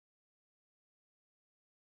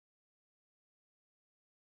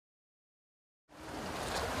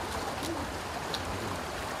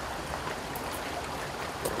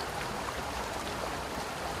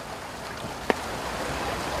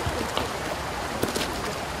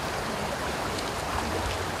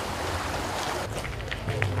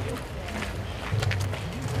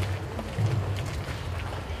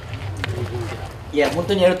いや本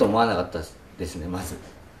当にやると思わなかったですね、まず。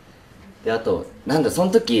であとなんだそ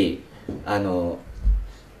の時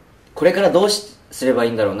これからどうすればい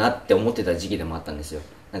いんだろうなって思ってた時期でもあったんですよ。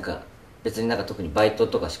なんか別になんか特にバイト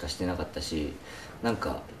とかしかしてなかったし、なん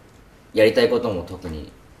かやりたいことも特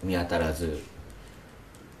に見当たらず、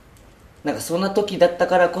なんかそんな時だった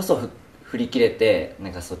からこそ振り切れて、な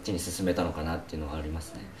んかそっちに進めたのかなっていうのがありま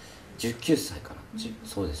すね。19歳かな、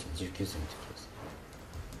そうですね、19歳の時です。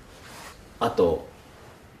あと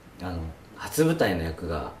初舞台の役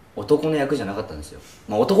が男の役じゃなかったんですよ。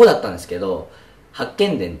まあ男だったんですけど、八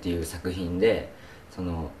犬伝っていう作品で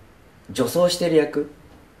女装してる役、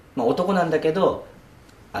まあ、男なんだけど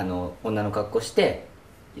女の格好して、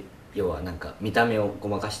要はなんか見た目をご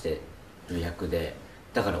まかしてる役で、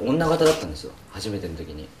だから女型だったんですよ、初めての時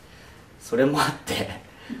に。それもあって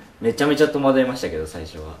めちゃめちゃ戸惑いましたけど、最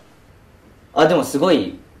初は。でもすご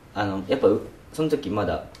いやっぱその時ま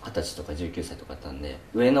だ20歳とか19歳とかだったんで、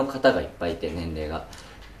上の方がいっぱいいて、年齢が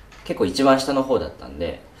結構一番下の方だったん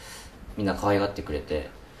で、みんな可愛がってくれて、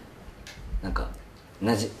なんか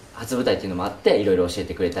同じ初舞台っていうのもあっていろいろ教え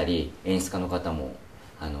てくれたり、演出家の方も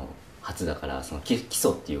初だからその基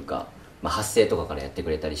礎っていうか、まあ、発声とかからやってく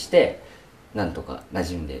れたりして、なんとか馴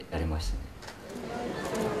染んでやれましたね。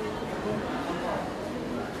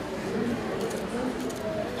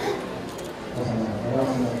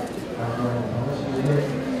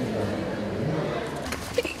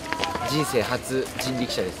人生初人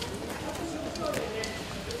力車です。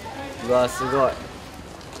うわすごいかっ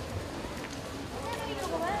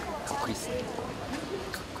こいいっすね。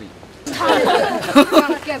かっこいい。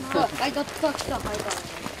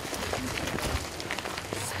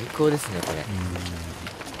最高ですねこれ。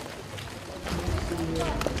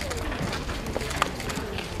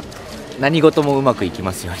何事もうまくいき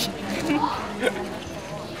ますように。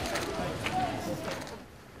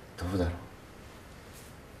どうだろう、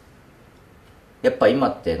やっぱ今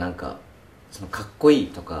ってなんかかっこいい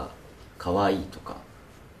とかかわいいとか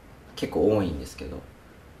結構多いんですけど、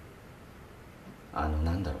な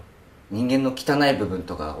んだろう、人間の汚い部分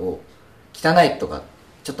とかを、汚いとか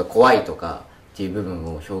ちょっと怖いとかっていう部分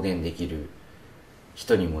を表現できる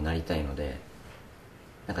人にもなりたいので、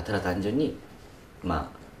なんかただ単純に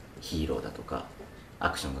まあヒーローだとか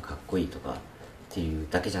アクションがかっこいいとかっていう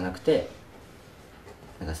だけじゃなくて、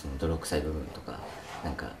なんかその泥臭い部分とか、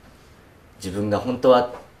なんか自分が本当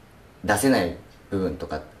は出せない部分と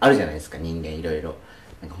かあるじゃないですか、人間いろいろ。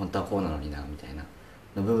なんか本当はこうなのになみたいな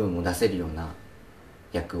の部分も出せるような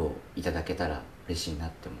役をいただけたら嬉しいな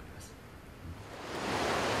って思います。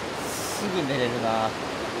すぐ寝れるな。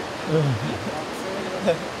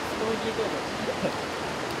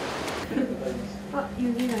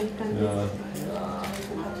湯気がいい感じで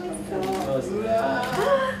す。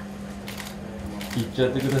いっちゃ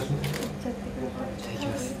ってください。いただき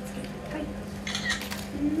ます。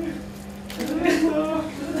み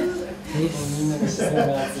んなの視線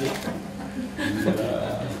が熱い。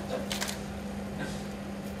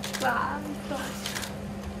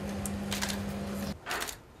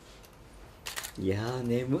いやー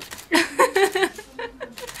眠っ。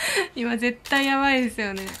今絶対やばいです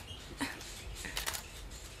よね。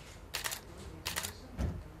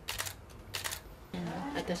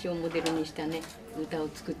私をモデルにしたね歌を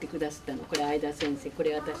作ってくださったの。これ相田先生、こ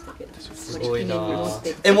れ渡したけど、すごいな。持っ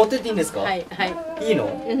てっていいんですか？はいはい。いいの？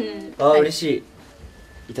はい、嬉し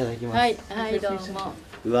い。いただきます。はいはいどうも。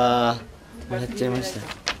うわー、もらっちゃいました。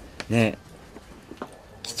ね、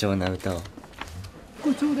貴重な歌を。こ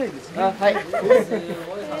れちょうだいですね。はい。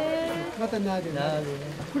またなで。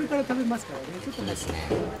これから食べますからね。ちょっとですね。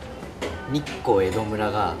日光江戸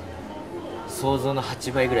村が想像の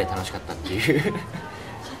8倍ぐらい楽しかったっていう。はい、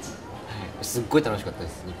すっごい楽しかったで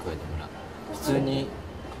す、日光江戸村。普通に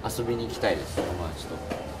遊びに行きたいです、友達と。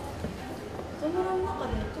江戸村の中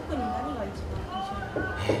で特に何が一番印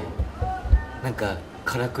象に？なんか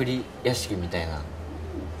からくり屋敷みたいな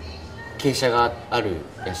傾斜がある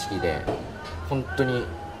屋敷で、本当に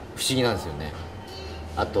不思議なんですよね。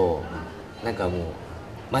あとなんかもう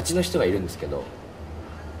町の人がいるんですけど、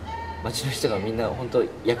町の人がみんな本当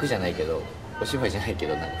役じゃないけど、お芝居じゃないけ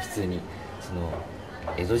ど、なんか普通に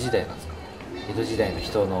江戸時代なんですか、江戸時代の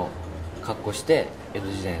人の格好して江戸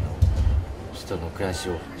時代の人の暮らし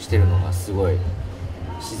をしてるのがすごい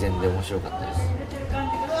自然で面白かったです。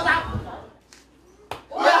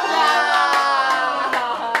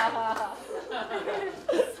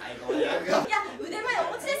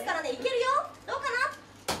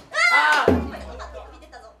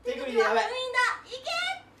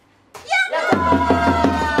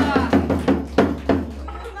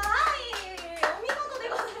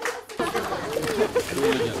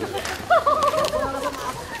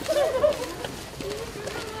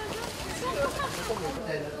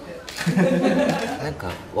なん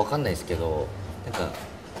かわかんないですけど、なんか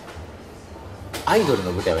アイドル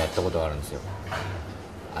の舞台をやったことがあるんですよ。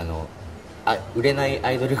売れない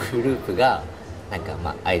アイドルグループがなんか、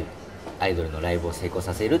アイドルのライブを成功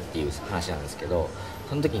させるっていう話なんですけど、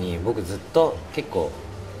その時に僕ずっと結構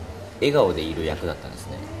笑顔でいる役だったんです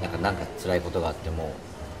ね。なんか辛いことがあっても、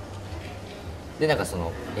でなんかそ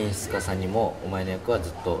の演出家さんにもお前の役はず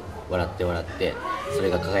っと笑ってそれ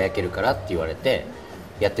が輝けるからって言われて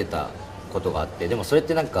やってたことがあって、でもそれっ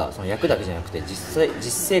てなんかその役だけじゃなくて実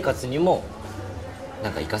生活にもな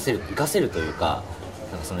んか活かせるというか、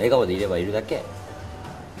なんかその笑顔でいればいるだけ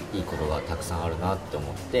いいことがたくさんあるなって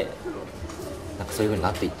思って、なんかそういう風にな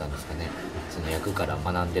っていったんですかね。その役から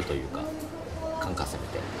学んでというか感化され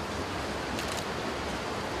て。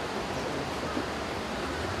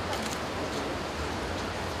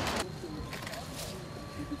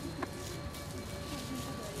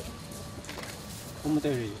思った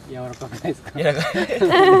より柔らかくないですか？柔らかい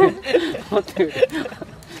思ったより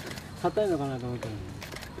硬いのかなと思ったのに。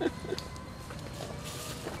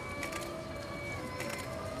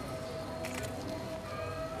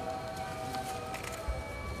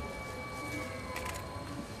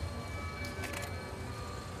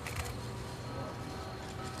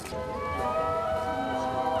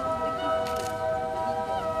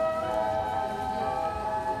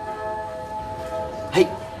はい、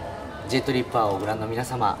JTRIPPERをご覧の皆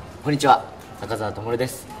様、こんにちは。赤澤灯で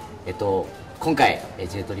す。今回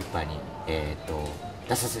JTRIPPERに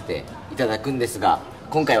出させていただくんですが、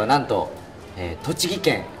今回はなんと、栃木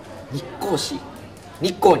県日光市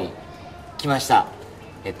日光に来ました。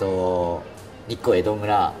日光江戸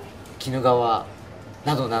村、鬼怒川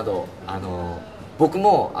などなど、僕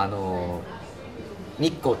も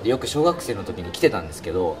日光ってよく小学生の時に来てたんです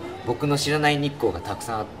けど、僕の知らない日光がたく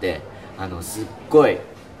さんあって、すっごい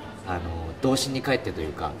童心に帰ってと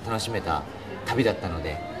いうか楽しめた旅だったの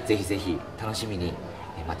で、ぜひぜひ楽しみに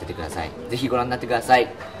待っててください。ぜひご覧になってください。よ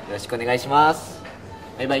ろしくお願いします。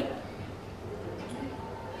バイバイ。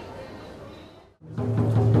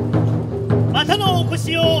またのお越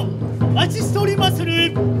しをお待ちしております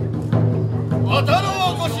る。また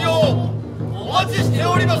のお越しをお待ちして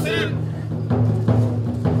おりまする。